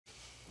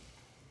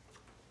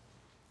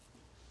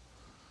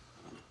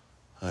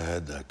I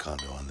had that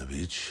condo on the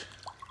beach.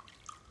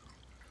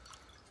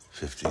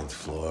 15th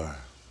floor,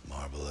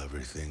 marble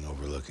everything,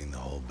 overlooking the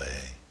whole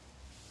bay.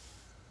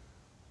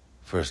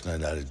 First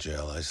night out of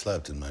jail, I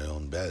slept in my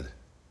own bed.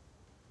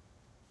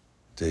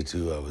 Day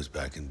two, I was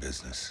back in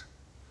business.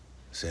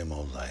 Same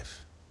old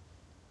life.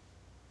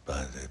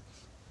 But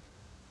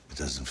it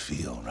doesn't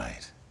feel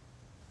right.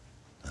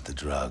 Not the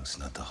drugs,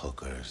 not the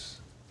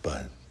hookers.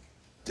 But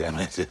damn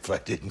it, if I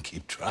didn't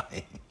keep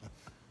trying.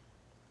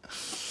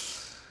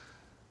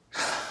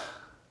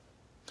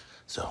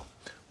 So,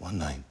 one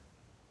night,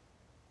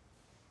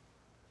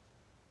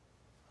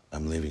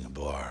 I'm leaving a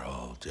bar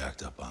all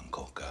jacked up on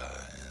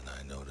coca, and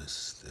I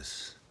notice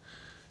this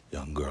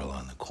young girl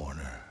on the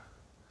corner,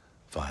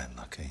 fine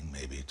looking,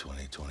 maybe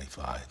 20,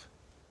 25.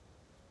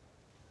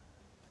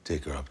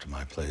 Take her up to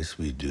my place,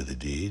 we do the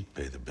deed,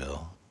 pay the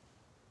bill.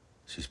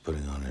 She's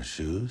putting on her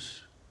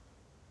shoes,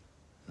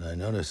 and I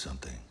notice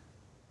something.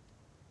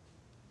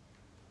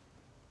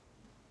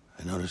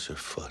 I notice her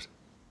foot.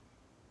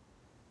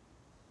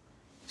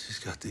 She's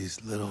got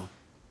these little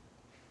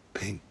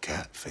pink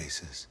cat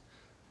faces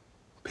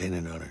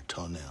painted on her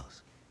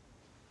toenails.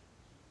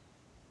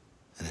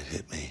 And it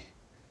hit me.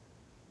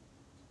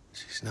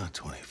 She's not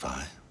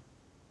 25.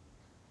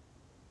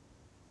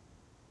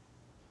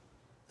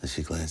 And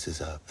she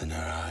glances up and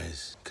her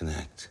eyes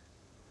connect.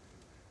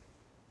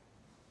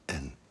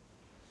 And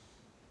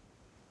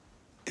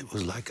it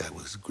was like I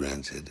was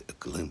granted a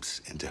glimpse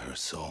into her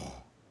soul.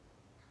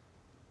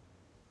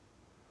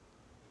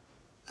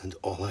 And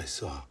all I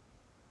saw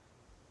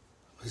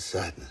was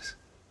sadness.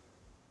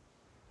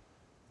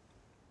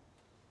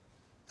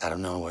 Out of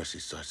nowhere, she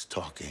starts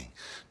talking.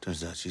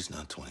 Turns out she's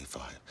not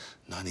 25,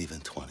 not even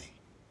 20.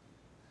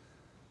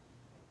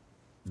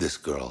 This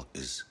girl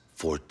is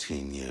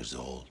 14 years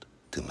old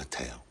to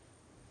Mateo.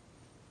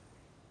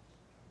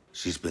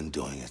 She's been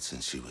doing it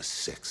since she was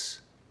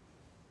 6.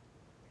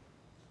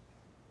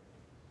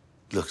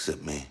 Looks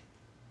at me,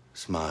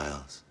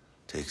 smiles,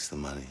 takes the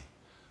money,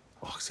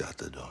 walks out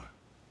the door.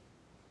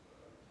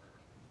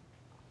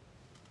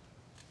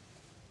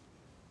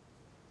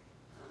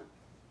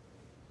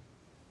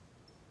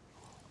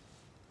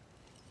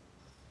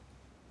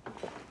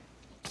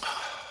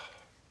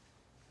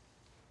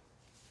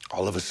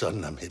 All of a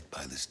sudden, I'm hit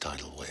by this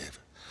tidal wave,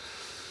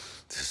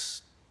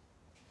 this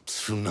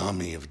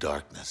tsunami of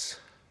darkness.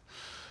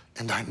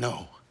 And I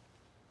know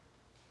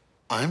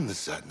I'm the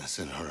sadness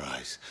in her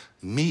eyes.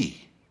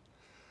 Me.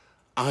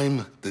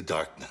 I'm the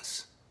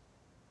darkness.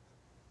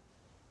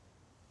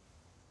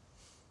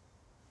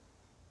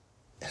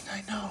 And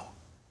I know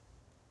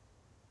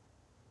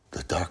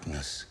the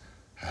darkness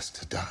has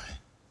to die.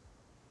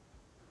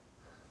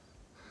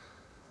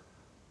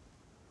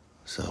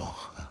 So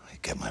I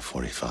get my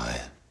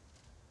 45.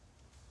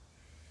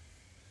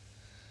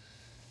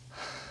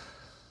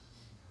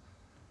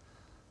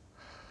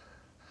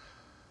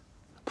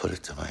 Put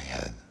it to my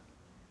head.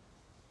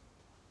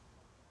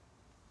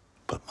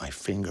 Put my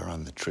finger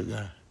on the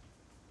trigger.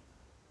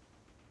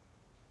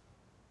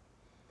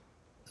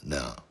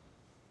 Now,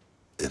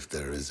 if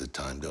there is a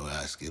time to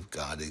ask if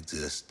God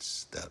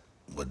exists, that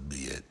would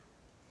be it.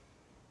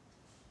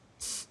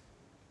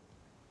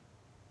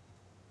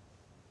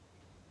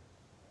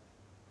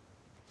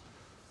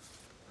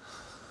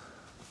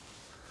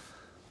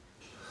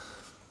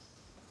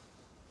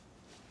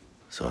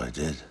 So I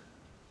did.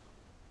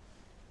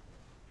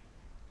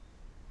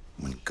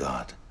 When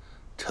God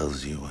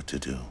tells you what to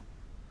do,